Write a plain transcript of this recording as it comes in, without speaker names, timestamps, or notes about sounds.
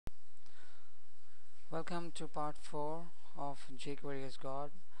Welcome to part 4 of jQuery is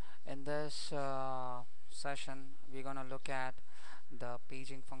God. In this session, we're gonna look at the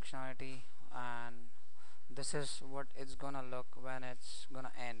paging functionality, and this is what it's gonna look when it's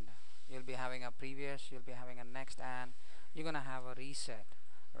gonna end. You'll be having a previous, you'll be having a next, and you're gonna have a reset,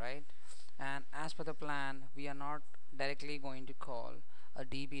 right? And as per the plan, we are not directly going to call a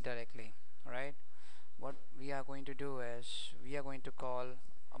DB directly, right? What we are going to do is we are going to call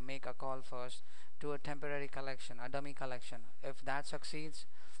make a call first to a temporary collection, a dummy collection. If that succeeds,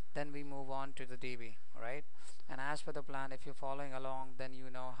 then we move on to the DB, right? And as per the plan, if you're following along, then you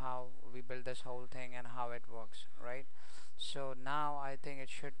know how we build this whole thing and how it works, right? So now I think it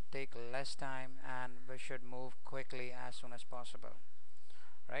should take less time and we should move quickly as soon as possible,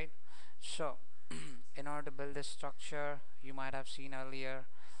 right? So in order to build this structure, you might have seen earlier,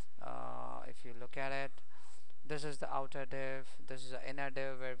 if you look at it, this is the outer div, this is the inner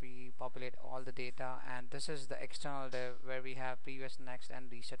div where we populate all the data, and this is the external div where we have previous, next,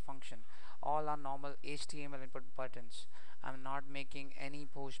 and reset function. All are normal HTML input buttons. I'm not making any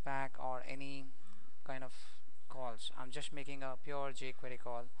pushback or any kind of calls. I'm just making a pure jQuery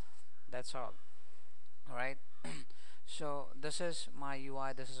call. That's all. Alright. So this is my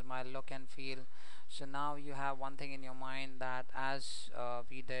UI, this is my look and feel. So now you have one thing in your mind, that as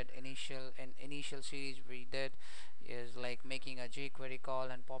we did initial series we did is like making a jQuery call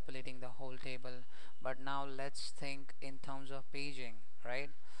and populating the whole table. But now let's think in terms of paging, right?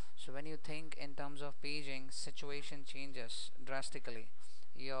 So when you think in terms of paging, situation changes drastically.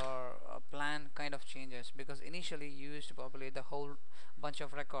 Your plan kind of changes, because initially you used to populate the whole bunch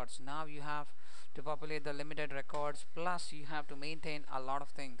of records. Now you have to populate the limited records, plus you have to maintain a lot of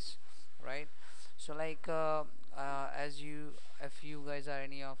things, right? So like as you if you guys are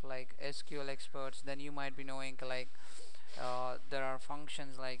any of like SQL experts, then you might be knowing like there are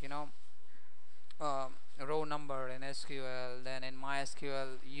functions like uh, row number in SQL. Then in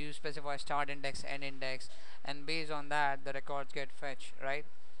MySQL you specify start index, end index, and based on that the records get fetched, right?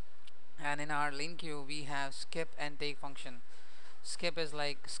 And in our link queue we have skip and take function. Skip is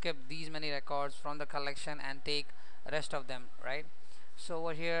like skip these many records from the collection and take rest of them, right? So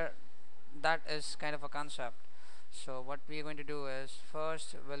over here, that is kind of a concept. So what we are going to do is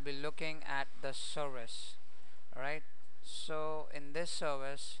first we'll be looking at the service, right? So in this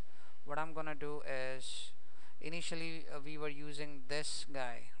service, what I'm gonna do is initially we were using this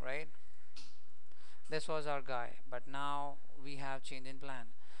guy, right? This was our guy, but now we have change in plan.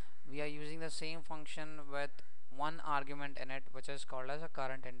 We are using the same function with one argument in it, which is called as a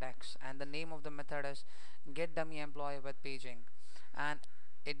current index, and the name of the method is get dummy employee with paging, and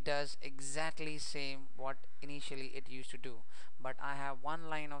it does exactly same what initially it used to do, but I have one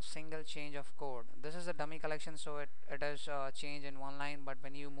line of single change of code. This is a dummy collection, so it is change in one line, but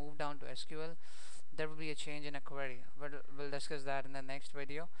when you move down to SQL, there will be a change in a query. We'll discuss that in the next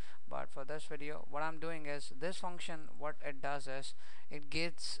video, but for this video what I'm doing is this function, what it does is it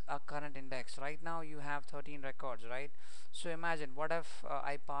gets a current index. Right now you have 13 records, right? So imagine what if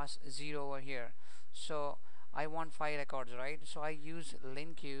I pass 0 over here. So I want 5 records, right? So I use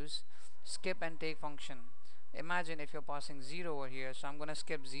link queues skip and take function. Imagine if you're passing 0 over here, so I'm gonna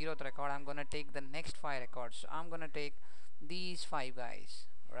skip 0th record, I'm gonna take the next 5 records. So I'm gonna take these 5 guys,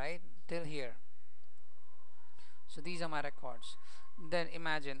 right, till here. So these are my records. Then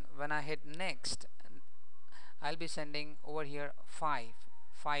imagine when I hit next, I'll be sending over here 5,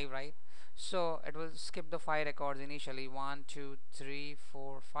 right? So it will skip the 5 records initially. 1 2 3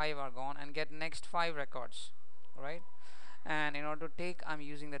 4 5 are gone, and get next 5 records, right? And in order to take, I'm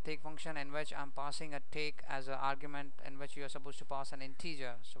using the take function, in which I'm passing a take as an argument, in which you are supposed to pass an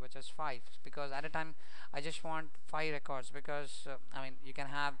integer, so which is 5, because at a time I just want 5 records, because I mean you can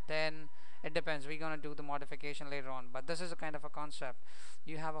have 10, it depends, we're gonna do the modification later on, but this is a kind of a concept.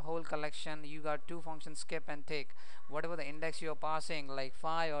 You have a whole collection, you got two functions, skip and take. Whatever the index you're passing, like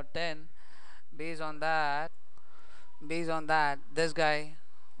 5 or 10, based on that this guy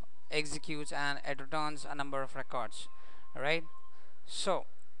executes and it returns a number of records, right? So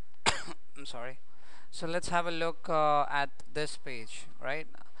I'm sorry. So let's have a look at this page, right?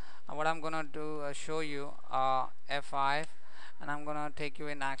 What I'm gonna do show you F5, and I'm gonna take you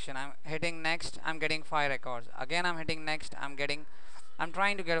in action. I'm hitting next, I'm getting 5 records. Again I'm hitting next, I'm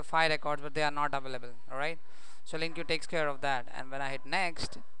trying to get 5 records, but they are not available. Alright, so link queue takes care of that, and when I hit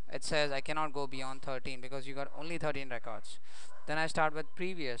next, it says I cannot go beyond 13 because you got only 13 records. Then I start with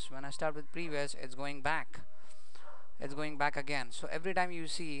previous. When I start with previous, it's going back again. So every time you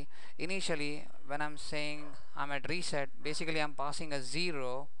see, initially when I'm saying I'm at reset, basically I'm passing a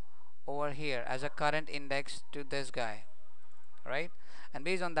 0 over here as a current index to this guy, right? And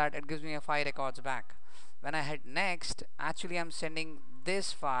based on that it gives me a 5 records back. when I hit next, actually I'm sending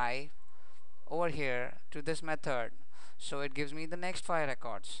this 5 over here to this method, so it gives me the next 5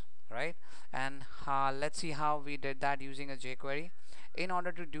 records, right? And let's see how we did that using a jQuery. In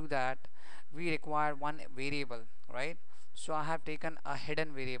order to do that, we require one variable, right? So I have taken a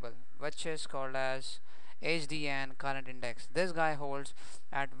hidden variable which is called as hdn current index. This guy holds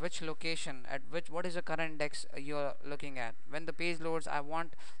at which location, at which, what is the current index you're looking at. When the page loads, I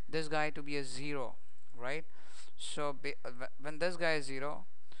want this guy to be a 0, right? So when this guy is 0,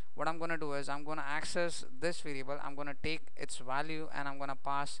 what I'm gonna do is I'm gonna access this variable, I'm gonna take its value and I'm gonna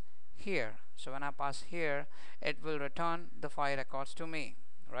pass here. So when I pass here, it will return the 5 records to me,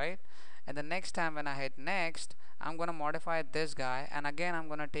 right? And the next time when I hit next, I'm gonna modify this guy, and again I'm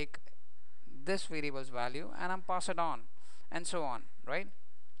gonna take this variable's value and I'm pass it on, and so on, right?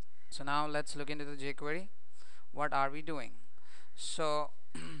 So now let's look into the jQuery. What are we doing? So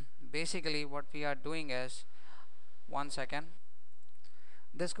basically what we are doing is, one second,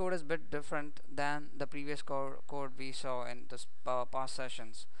 this code is a bit different than the previous code we saw in the past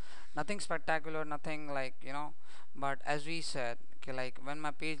sessions. Nothing spectacular, nothing like, but as we said, okay, like when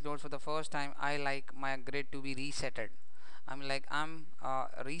my page loads for the first time, I like my grid to be resetted. I'm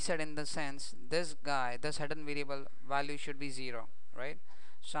reset in the sense this guy, this hidden variable value should be 0, right?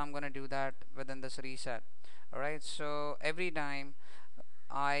 So I'm gonna do that within this reset. Alright, so every time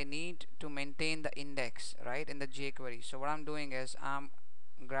I need to maintain the index, right, in the jQuery. So what I'm doing is I'm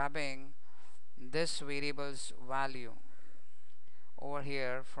grabbing this variable's value over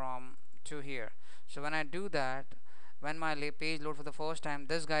here from to here. So when I do that, when my page load for the first time,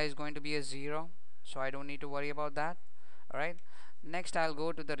 this guy is going to be a 0, so I don't need to worry about that. Alright, next I'll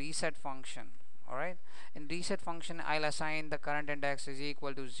go to the reset function. Alright, in reset function I'll assign the current index is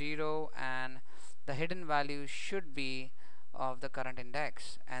equal to 0 and the hidden value should be of the current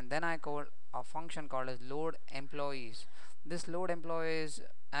index, and then I call a function called as load employees. This load employees,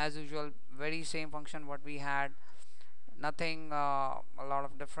 as usual, very same function what we had, nothing a lot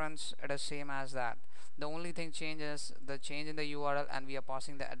of difference, it is same as that. The only thing changes the change in the URL, and we are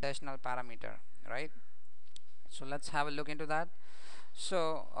passing the additional parameter, right? So let's have a look into that.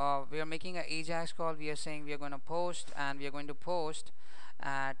 So we are making an Ajax call. We are saying we are going to post, and we are going to post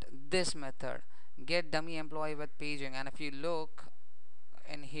at this method, get dummy employee with paging. And if you look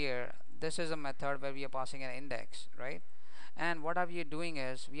in here, this is a method where we are passing an index, right? And what are we doing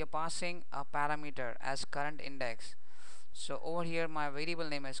is we are passing a parameter as current index. So over here my variable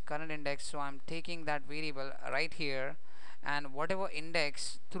name is current index, so I'm taking that variable right here, and whatever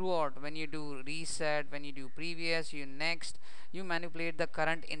index throughout, when you do reset, when you do previous, you next, you manipulate the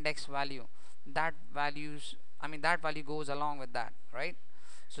current index value. That that value goes along with that, right?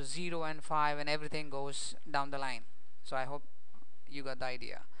 So 0 and 5 and everything goes down the line. So I hope you got the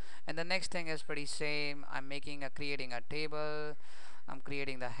idea. And the next thing is pretty same. I'm creating a table. I'm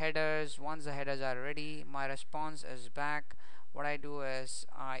creating the headers. Once the headers are ready, my response is back. What I do is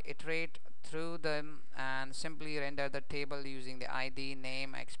I iterate through them and simply render the table using the ID,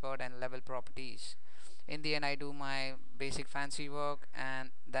 name, expert, and level properties. In the end, I do my basic fancy work,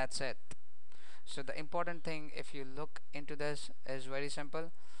 and that's it. So the important thing, if you look into this, is very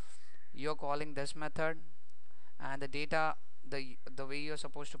simple. You're calling this method, and the data, the way you're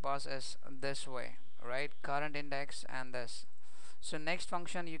supposed to pass is this way, right? Current index and this. So next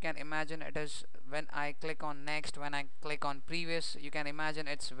function, you can imagine it is when I click on next, when I click on previous, you can imagine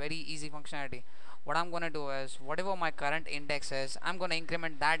it's very easy functionality. What I'm gonna do is whatever my current index is, I'm gonna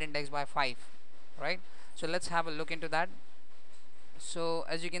increment that index by 5, right? So let's have a look into that. So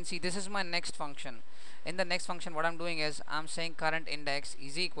as you can see, this is my next function. In the next function, what I'm doing is I'm saying current index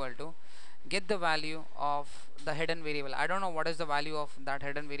is equal to get the value of the hidden variable. I don't know what is the value of that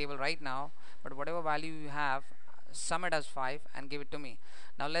hidden variable right now, but whatever value you have, sum it as 5 and give it to me.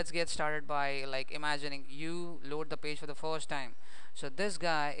 Now let's get started by like imagining you load the page for the first time. So this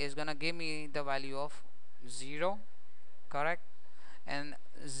guy is gonna give me the value of 0, correct, and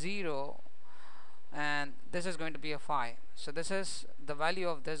 0, and this is going to be a 5. So this is the value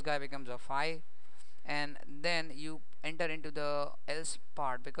of this guy becomes a 5, and then you enter into the else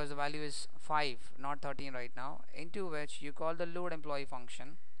part because the value is 5, not 13 right now, into which you call the load employee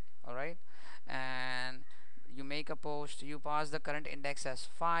function. Alright, and you make a post, you pass the current index as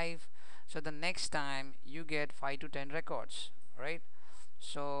 5, so the next time you get 5 to 10 records, right?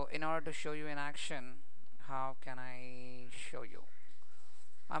 So in order to show you in action, how can I show you?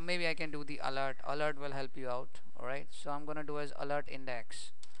 Maybe I can do the alert will help you out. Alright, so I'm gonna do as alert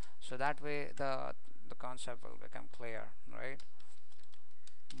index, so that way the concept will become clear, right?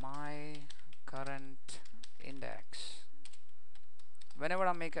 My current index whenever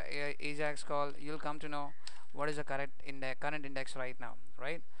I make a Ajax call, you'll come to know what is the current index right now,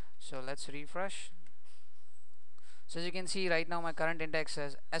 right? So let's refresh. So as you can see right now, my current index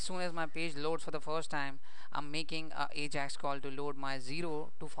says as soon as my page loads for the first time, I'm making a Ajax call to load my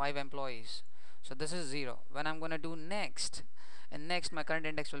 0 to 5 employees. So this is 0. When I'm gonna do next, and next my current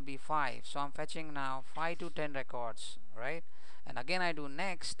index will be 5. So I'm fetching now 5 to 10 records, right? And again I do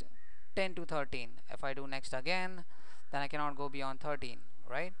next 10 to 13. If I do next again, then I cannot go beyond 13,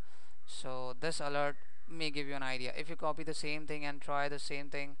 right? So this alert may give you an idea. If you copy the same thing and try the same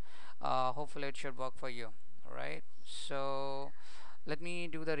thing, hopefully it should work for you, right? So let me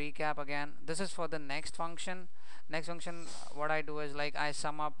do the recap again. This is for the next function. Next function, what I do is like I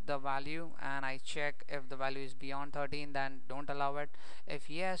sum up the value and I check if the value is beyond 13, then don't allow it. If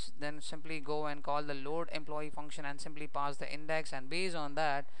yes, then simply go and call the load employee function and simply pass the index, and based on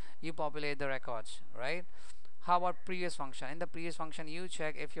that you populate the records, right? How about previous function? In the previous function you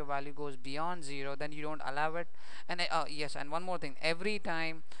check if your value goes beyond 0, then you don't allow it. And yes, and one more thing, every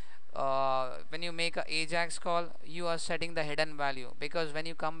time when you make a Ajax call, you are setting the hidden value, because when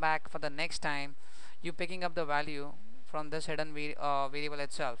you come back for the next time, you picking up the value from this hidden variable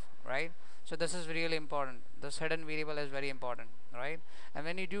itself, right? So this is really important. This hidden variable is very important, right? And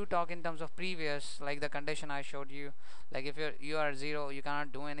when you do talk in terms of previous, like the condition I showed you, like if you are at 0, you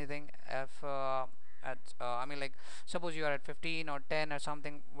cannot do anything. If I mean, like suppose you are at 15 or 10 or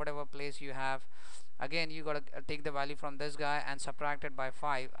something, whatever place you have, again you gotta take the value from this guy and subtract it by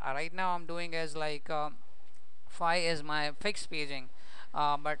 5. Right now I'm doing is like 5 is my fixed paging,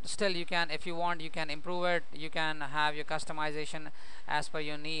 but still you can, if you want, you can improve it, you can have your customization as per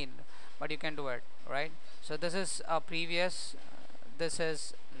your need, but you can do it, right? So this is previous, this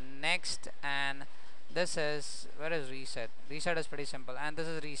is next, and this is, where is reset? Reset is pretty simple, and this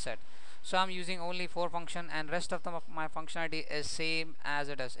is reset. So I'm using only 4 function, and rest of my functionality is same as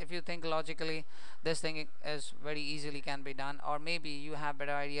it is. If you think logically, this thing is very easily can be done, or maybe you have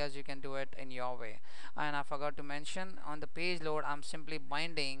better ideas, you can do it in your way. And I forgot to mention, on the page load I'm simply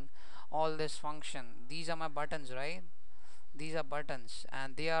binding all this function. These are my buttons, right? These are buttons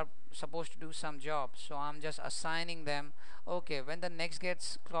and they are supposed to do some job, so I'm just assigning them. Okay, when the next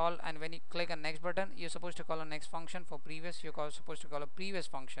gets called, and when you click on next button, you're supposed to call a next function. For previous, you're supposed to call a previous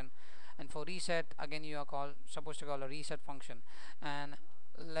function, and for reset, again you are supposed to call a reset function. And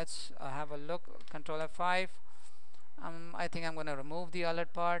let's have a look. Control F5. I think I'm gonna remove the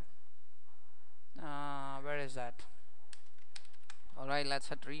alert part. Where is that? Alright, let's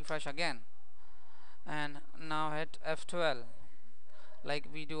hit refresh again, and now hit F12. Like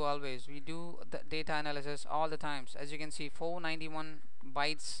we do always, we do the data analysis all the times. As you can see, 491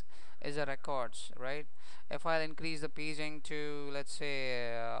 bytes is a records, right? If I'll increase the paging to, let's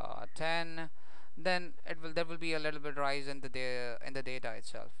say 10, then there will be a little bit rise in the data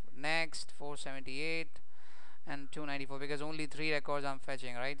itself. Next 478 and 294, because only 3 records I'm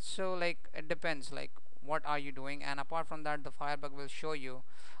fetching, right? So like it depends, like what are you doing. And apart from that, the Firebug will show you.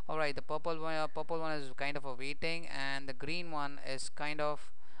 Alright, the purple one is kind of a waiting, and the green one is kind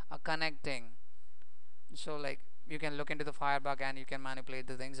of a connecting. So like you can look into the Firebug and you can manipulate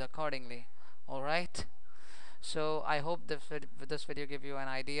the things accordingly. Alright, so I hope this video give you an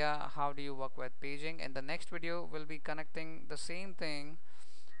idea how do you work with paging. In the next video we'll be connecting the same thing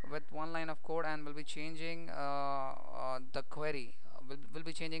with one line of code, and we'll be changing the query. We'll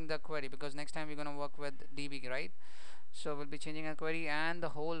be changing the query, because next time we're gonna work with DB, right? So we'll be changing a query, and the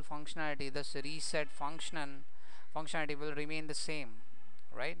whole functionality, this reset functionality will remain the same,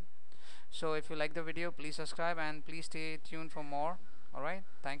 right? So if you like the video, please subscribe and please stay tuned for more. Alright,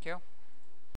 thank you.